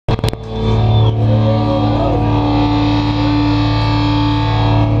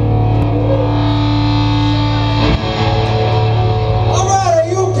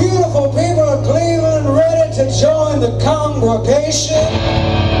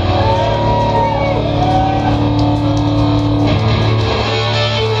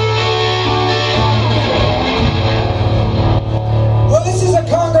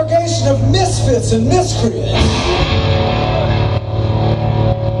tyrants and miscreants,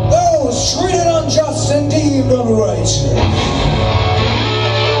 those treated unjust and deemed unrighteous.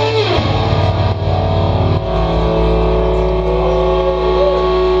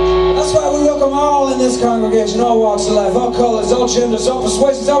 That's why we welcome all in this congregation, all walks of life, all colors, all genders, all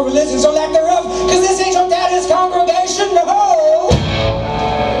persuasions, all religions, all lack thereof, because this ain't your daddy's congregation, no!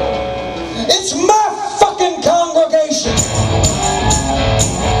 It's my fucking congregation!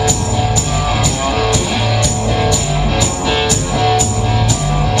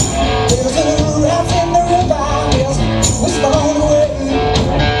 There's a rat in the river, yes, was thrown away.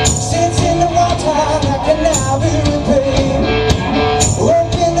 Sits in the water that can now be repaid.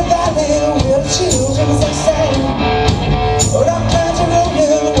 Up in the valley where the children sing. But I can't roll in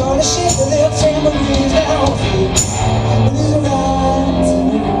the shit the little tambourines down. When it's around,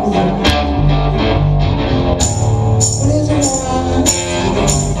 when it's around,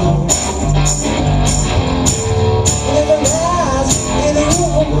 when it's around in the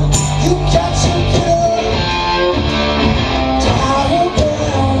room, you got to kill. Down,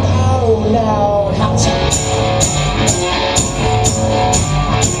 down, down, down, hot time.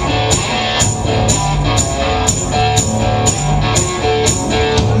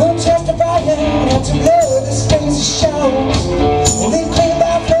 To blood, this thing's a show. They clean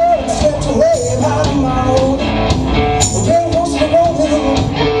by blood and swept away by the mouth. The rain wants to roll in,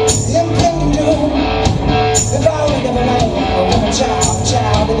 the impending doom. If I were never man, I want a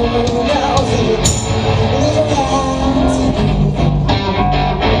child in the room now. When it's around,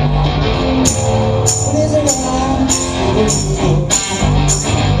 when it's around, when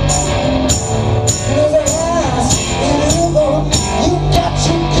it's around, you got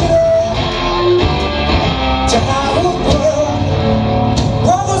to kill.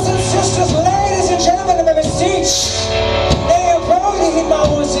 Brothers and sisters, ladies and gentlemen, let me teach. They are probably in my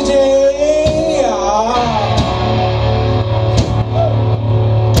voice today.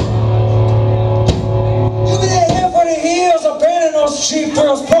 You be there for the hills, abandoning those cheap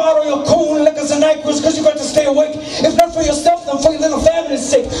thrills, bottle your cool liquors and acres, because you got to stay awake. If not for yourself, then for your little family's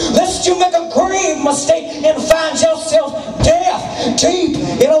sake. Lest you make a grave mistake and find yourself death deep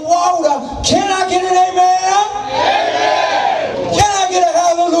in the water. Can I get an amen? Amen. Can I get a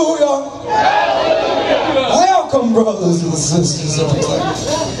hallelujah? Hallelujah. Welcome, brothers and sisters.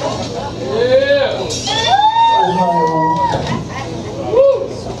 Yeah.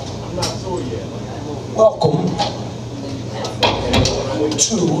 Welcome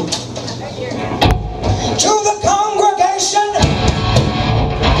to